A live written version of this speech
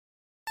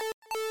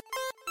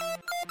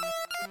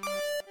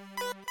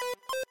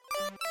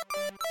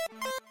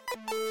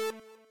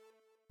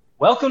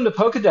Welcome to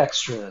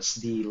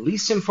Pokedextras, the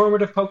least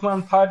informative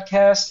Pokemon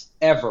podcast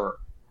ever.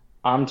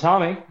 I'm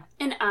Tommy.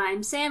 And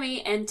I'm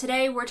Sammy, and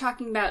today we're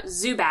talking about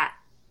Zubat,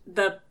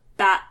 the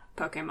bat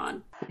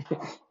Pokemon.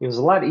 It was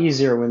a lot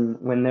easier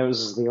when there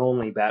was the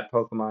only bat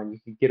Pokemon. You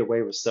could get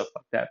away with stuff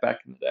like that back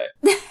in the day.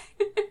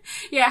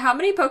 Yeah, how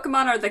many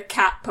Pokemon are the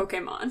cat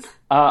Pokemon?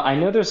 I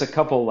know there's a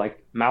couple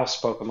like mouse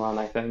Pokemon,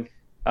 I think.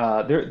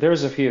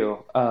 There's a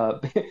few.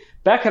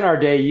 Back in our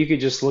day, you could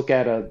just look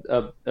at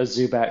a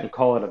Zubat and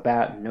call it a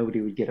bat and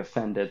nobody would get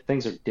offended.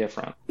 Things are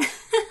different.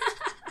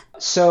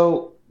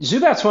 So,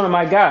 Zubat's one of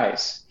my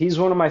guys. He's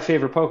one of my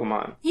favorite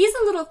Pokemon. He's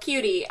a little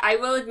cutie. I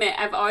will admit,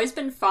 I've always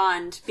been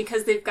fond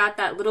because they've got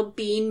that little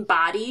bean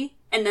body,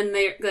 and then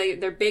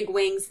their big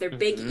wings, their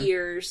big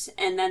ears,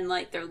 and then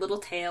like their little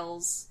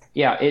tails.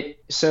 Yeah,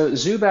 so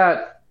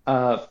Zubat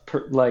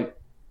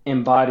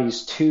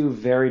embodies two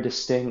very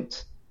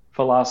distinct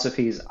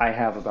philosophies I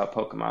have about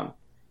Pokemon,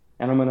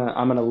 and I'm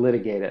gonna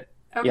litigate it.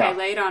 Okay, Yeah.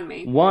 lay it on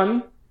me.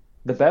 One,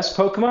 the best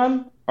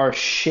Pokemon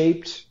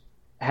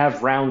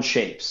have round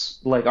shapes,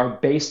 like are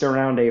based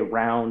around a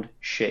round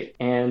shape.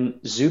 And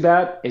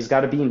Zubat has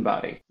got a bean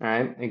body, all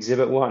right?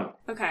 Exhibit 1.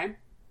 Okay.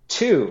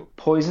 2,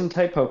 poison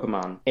type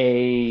Pokemon,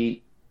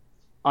 a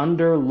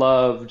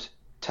underloved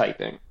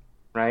typing,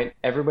 right?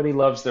 Everybody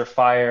loves their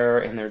fire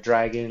and their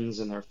dragons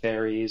and their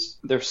fairies,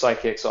 their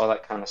psychics, all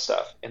that kind of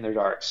stuff, and their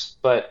darks.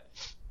 But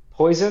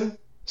poison,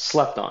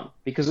 slept on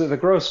because they're the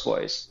gross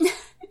boys.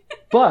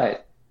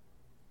 But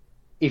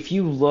if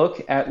you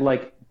look at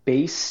like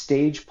base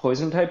stage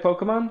poison type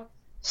Pokemon,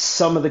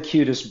 some of the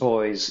cutest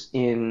boys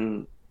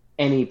in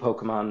any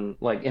Pokemon,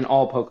 like in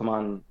all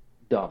Pokemon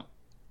dumb.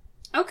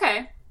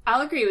 Okay, I'll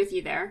agree with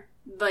you there.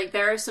 Like,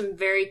 there are some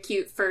very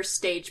cute first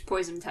stage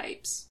poison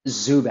types.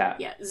 Zubat.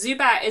 Yeah,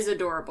 Zubat is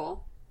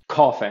adorable.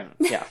 Coughing.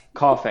 Yeah,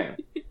 coughing.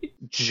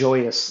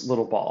 Joyous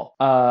little ball.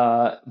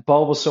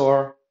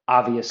 Bulbasaur,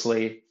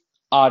 obviously.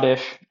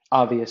 Oddish,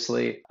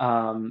 obviously.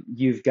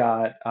 You've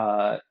got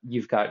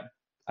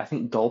I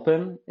think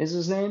Gulpin is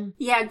his name.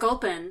 Yeah,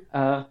 Gulpin.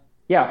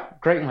 Yeah,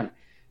 great one.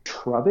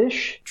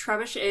 Trubbish?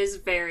 Trubbish is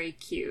very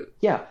cute.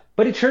 Yeah,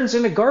 but he turns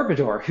into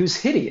Garbodor, who's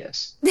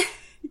hideous.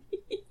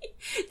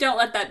 Don't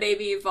let that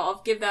baby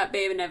evolve. Give that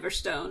babe an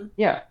Everstone.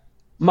 Yeah.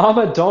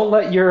 Mama, don't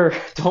let your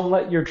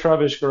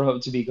Trubbish grow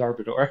up to be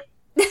Garbodor.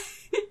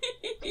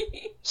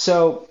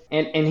 So,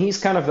 and he's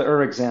kind of the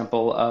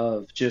example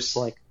of just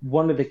like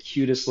one of the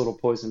cutest little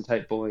poison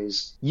type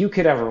boys you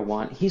could ever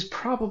want. He's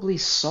probably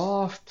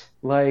soft,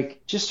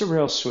 like just a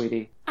real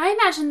sweetie. I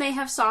imagine they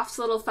have soft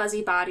little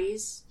fuzzy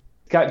bodies.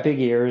 Got big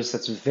ears.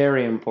 That's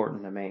very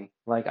important to me.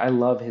 Like, I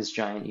love his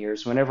giant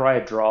ears. Whenever I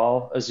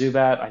draw a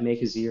Zubat, I make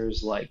his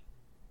ears like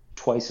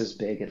twice as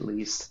big at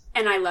least.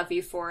 And I love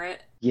you for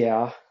it.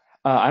 Yeah.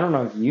 I don't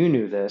know if you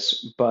knew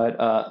this,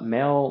 but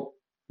male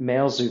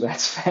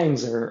Zubat's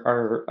fangs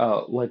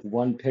are like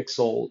 1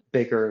 pixel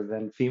bigger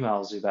than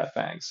female Zubat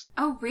fangs.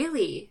 Oh,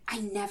 really? I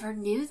never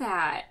knew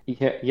that.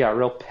 Yeah, a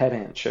real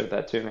pedant showed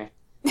that to me.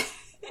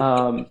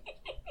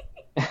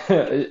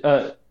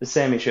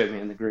 Sammy showed me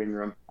in the green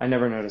room. I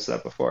never noticed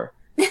that before.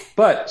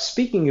 But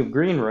speaking of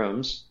green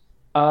rooms,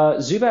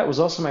 Zubat was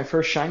also my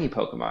first shiny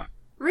Pokemon.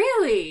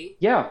 Really?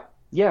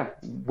 Yeah,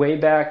 way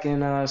back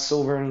in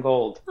Silver and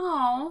Gold.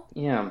 Oh.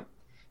 Yeah,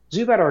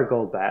 Zubat or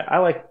Golbat. I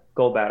like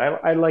Golbat.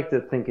 I like to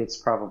think it's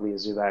probably a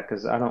Zubat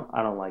because I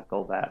don't like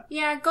Golbat.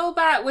 Yeah,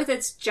 Golbat with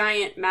its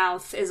giant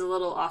mouth is a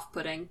little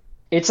off-putting.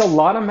 It's a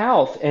lot of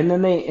mouth, and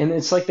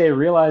it's like they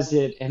realized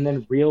it and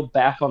then reeled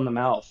back on the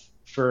mouth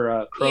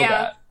for Crobat.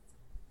 Yeah,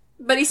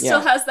 but he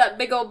still has that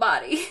big old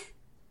body.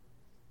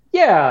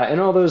 Yeah,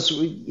 and all those.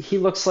 He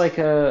looks like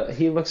a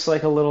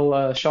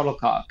little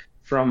shuttlecock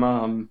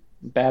from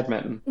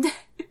badminton.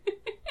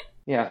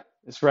 Yeah,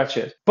 it's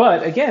wretched.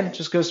 But again,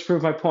 just goes to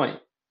prove my point.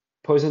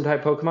 Poison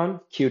type Pokemon,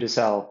 cute as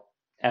hell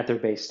at their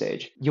base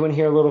stage. You want to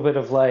hear a little bit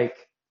of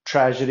like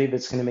tragedy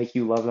that's going to make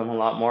you love them a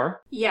lot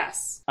more?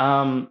 Yes.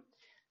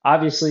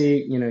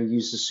 Obviously,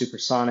 uses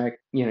supersonic,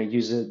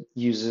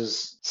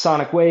 uses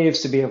sonic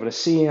waves to be able to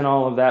see and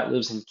all of that,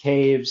 lives in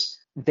caves.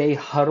 They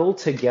huddle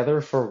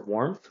together for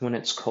warmth when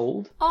it's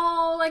cold.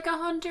 Oh, like a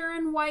hunter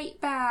and white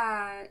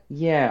bat.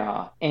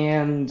 Yeah.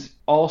 And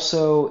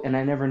also, and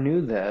I never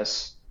knew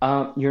this,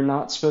 you're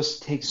not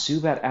supposed to take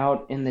Zubat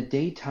out in the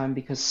daytime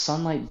because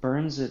sunlight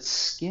burns its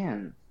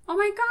skin. Oh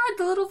my god,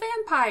 the little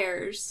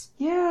vampires.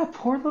 Yeah,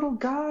 poor little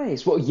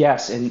guys. Well,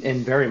 yes, and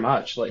very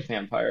much like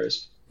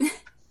vampires.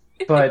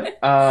 But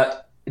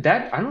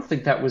that I don't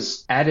think that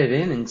was added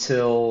in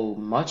until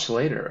much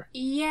later.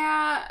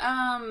 Yeah,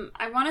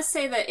 I want to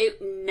say that it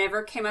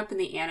never came up in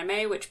the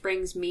anime, which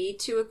brings me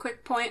to a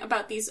quick point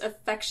about these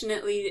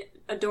affectionately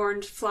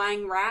adorned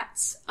flying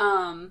rats.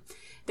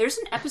 There's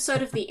an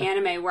episode of the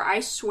anime where I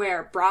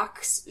swear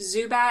Brock's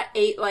Zubat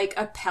ate like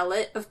a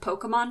pellet of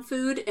Pokemon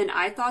food, and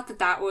I thought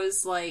that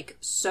was like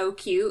so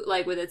cute,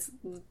 like with its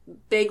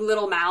big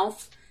little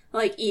mouth,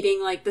 like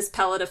eating like this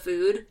pellet of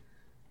food.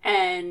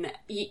 And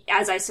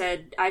as I've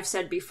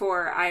said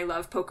before, I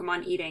love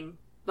Pokemon eating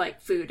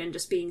like food and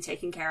just being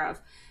taken care of.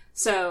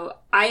 So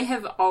I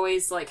have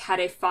always like had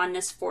a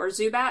fondness for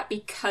Zubat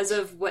because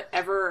of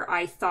whatever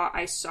I thought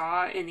I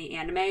saw in the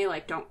anime.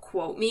 Like, don't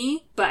quote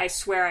me, but I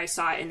swear I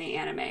saw it in the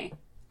anime.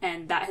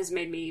 And that has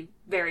made me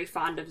very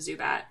fond of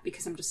Zubat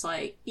because I'm just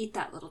like, eat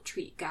that little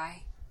treat,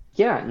 guy.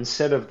 Yeah,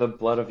 instead of the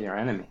blood of your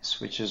enemies,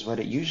 which is what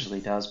it usually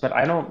does. But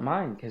I don't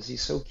mind because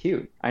he's so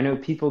cute. I know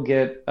people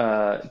give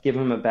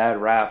him a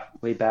bad rap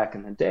way back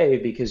in the day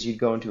because you'd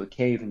go into a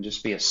cave and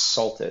just be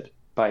assaulted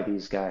by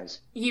these guys.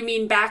 You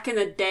mean back in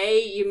the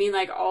day? You mean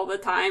like all the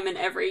time in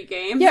every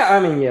game? Yeah, I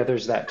mean, yeah,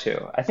 there's that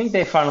too. I think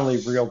they finally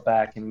reeled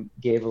back and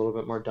gave a little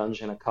bit more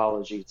dungeon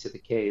ecology to the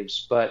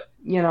caves. But,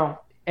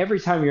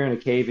 every time you're in a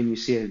cave and you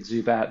see a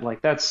Zubat,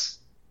 like that's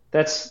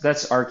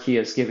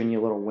Arceus giving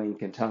you a little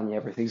wink and telling you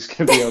everything's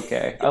gonna be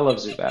okay. I love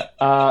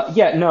Zubat.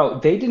 Yeah, no,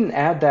 they didn't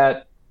add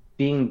that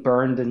being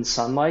burned in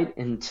sunlight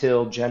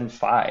until Gen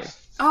 5.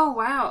 Oh,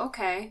 wow,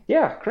 okay.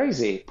 Yeah,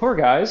 crazy. Poor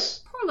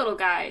guys. Poor little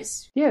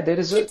guys. Yeah, they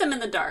deserve. Keep them in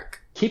the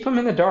dark. Keep them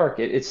in the dark.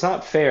 It's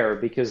not fair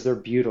because they're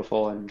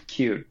beautiful and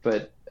cute,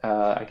 but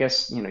I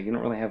guess you don't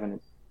really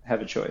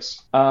have a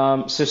choice.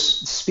 So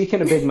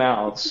speaking of big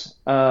mouths,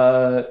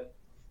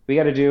 we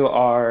got to do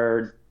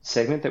our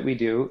segment that we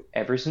do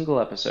every single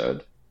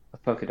episode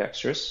of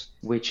Pokedextrous,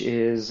 which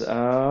is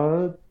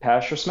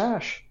Pass or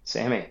Smash.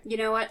 Sammy. You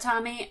know what,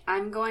 Tommy?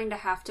 I'm going to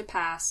have to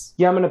pass.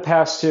 Yeah, I'm going to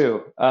pass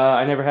too.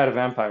 I never had a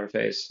vampire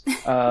face.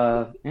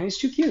 And he's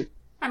too cute.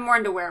 I'm more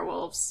into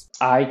werewolves.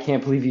 I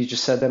can't believe you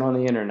just said that on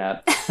the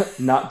internet,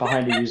 not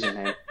behind a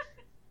username.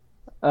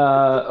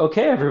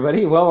 Okay,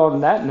 everybody. Well,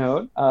 on that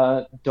note,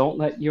 don't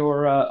let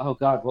your... oh,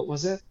 God, what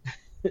was it?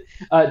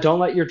 Don't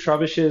let your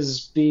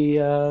Trubbishes be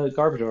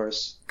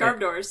Garbodors.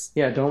 Garbodors.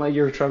 Yeah, don't let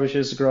your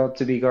Trubbishes grow up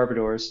to be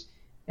Garbodors.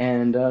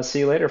 And see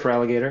you later for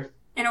Alligator.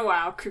 In a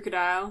while,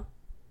 Crocodile.